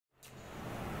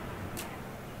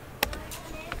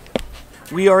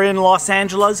We are in Los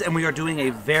Angeles and we are doing a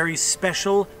very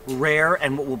special, rare,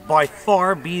 and what will by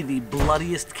far be the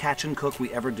bloodiest catch and cook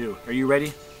we ever do. Are you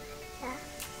ready? Yeah.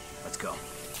 Let's go.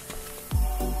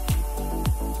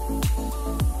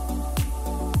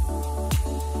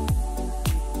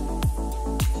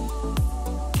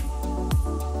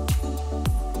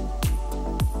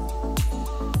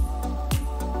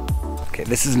 Okay,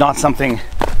 this is not something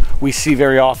we see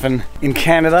very often in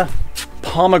Canada.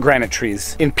 Pomegranate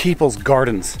trees in people's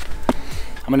gardens.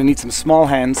 I'm gonna need some small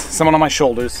hands, someone on my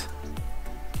shoulders.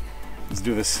 Let's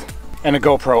do this. And a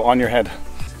GoPro on your head.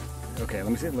 Okay,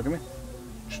 let me see it, look at me.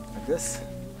 Like this.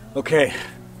 Okay.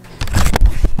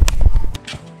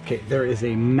 Okay, there is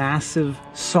a massive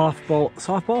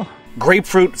softball?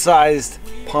 Grapefruit-sized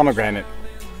pomegranate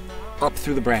up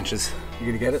through the branches. You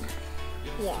gonna get it?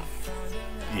 Yeah.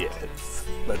 Yes.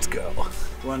 Let's go.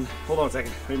 Hold on a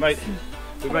second. We might need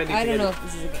to I don't know it. if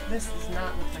this is a good. This does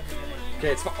not look like a good idea.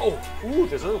 Okay, it's fine. Oh, ooh,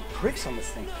 there's little pricks on this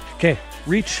thing. Okay,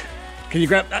 reach. Can you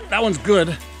grab that? That one's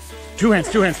good. Two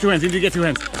hands. You need to get 2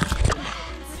 hands.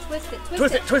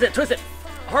 Twist it.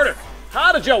 Harder.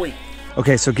 Harder, Joey.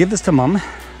 Okay, so give this to Mom. I'm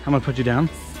gonna put you down.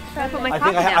 I put my I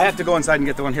think I have to go inside and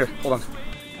get the one here. Hold on.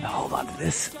 Now hold on to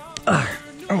this.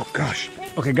 Oh gosh.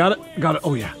 Okay, got it.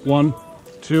 Oh yeah. 1,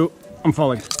 2. I'm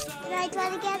falling. Can I try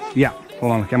to get it? Yeah.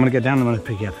 Hold on. Okay, I'm gonna get down. I'm gonna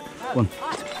pick you up. 1.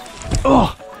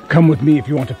 Oh, come with me if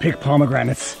you want to pick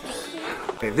pomegranates.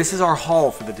 Okay, this is our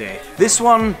haul for the day. This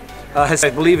one I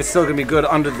believe it's still gonna be good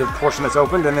under the portion that's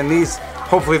opened, and then these,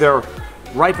 hopefully they're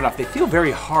ripe enough. They feel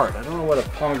very hard. I don't know what a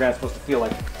pomegranate's supposed to feel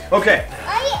like. Okay.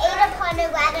 I ate a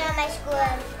pomegranate on my school.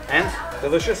 And?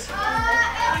 Delicious?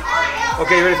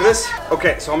 Okay, you ready for this?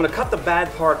 Okay, so I'm gonna cut the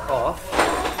bad part off.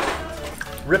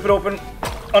 Rip it open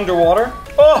underwater.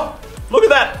 Oh, look at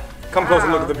that! Come close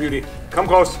and look at the beauty. Come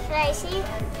close. Can I see?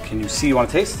 Can you see? You want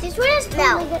to taste? This one is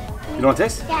totally good. You don't want to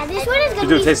taste? Yeah, this one is You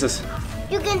good. do taste this.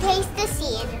 You can taste the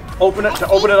seed. Open it.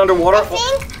 Open it underwater.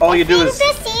 All you do is.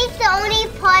 the seed's the only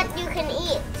part you can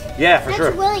eat. Yeah, for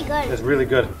sure. That's really good. It's really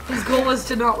good. His goal was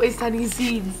to not waste any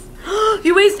seeds.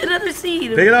 You wasted another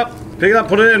seed. Pick it up.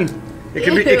 Put it in. It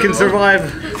can be. It can survive.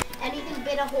 And you can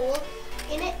bit a hole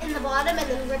in it in the bottom and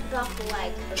then rip off the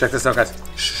leg. Check this out, guys.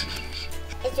 Shh.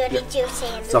 It's already juicy.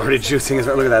 It's already juicing.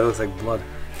 Look at that. It looks like blood.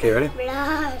 Okay, ready?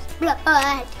 Blood.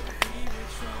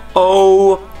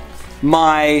 Oh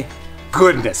my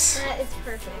goodness. It's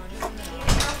perfect.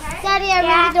 Daddy, I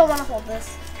really don't want to hold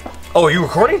this. Oh, are you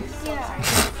recording? Yeah.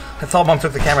 That's all Mom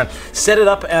took the camera. Set it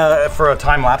up for a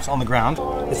time lapse on the ground.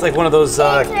 It's like one of those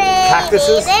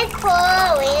cactuses.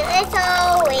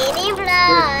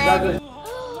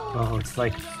 Oh, it's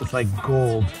like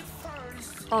gold.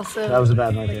 Also, That was a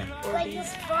bad idea. Like you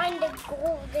find the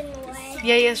golden way.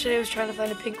 yeah, yesterday I was trying to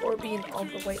find a pink Orby and all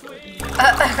the white Orbeez. Waiting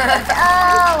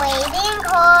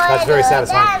for That's very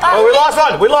satisfying. Oh,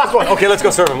 we lost one. Okay, let's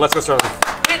go serve him. Wait, let's go.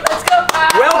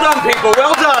 Well done, people.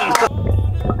 Well done.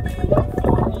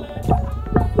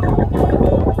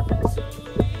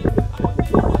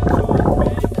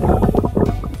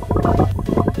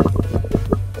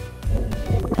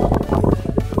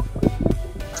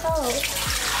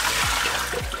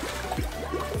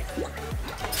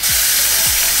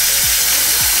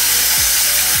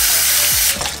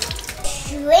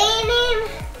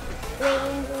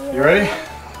 You ready?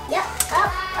 Yep.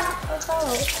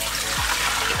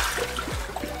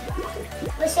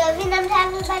 We're serving them to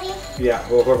everybody? Yeah,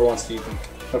 well, whoever wants to eat them.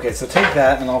 Okay, so take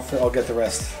that and I'll get the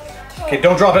rest. Okay,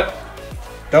 don't drop it.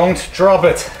 Don't drop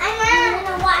it. I